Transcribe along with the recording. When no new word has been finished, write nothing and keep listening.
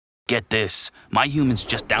Get this, my humans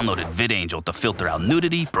just downloaded VidAngel to filter out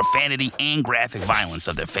nudity, profanity, and graphic violence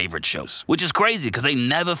of their favorite shows. Which is crazy, because they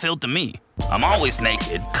never filter me. I'm always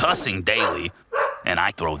naked, cussing daily, and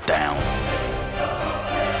I throw down.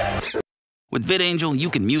 With VidAngel, you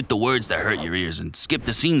can mute the words that hurt your ears and skip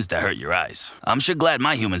the scenes that hurt your eyes. I'm sure glad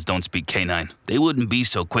my humans don't speak canine. They wouldn't be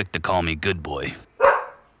so quick to call me good boy.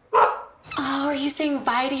 Oh, are you saying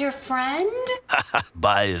bye to your friend?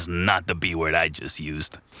 Bye is not the B word I just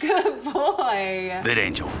used. Good boy.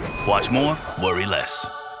 VidAngel. Watch more, worry less.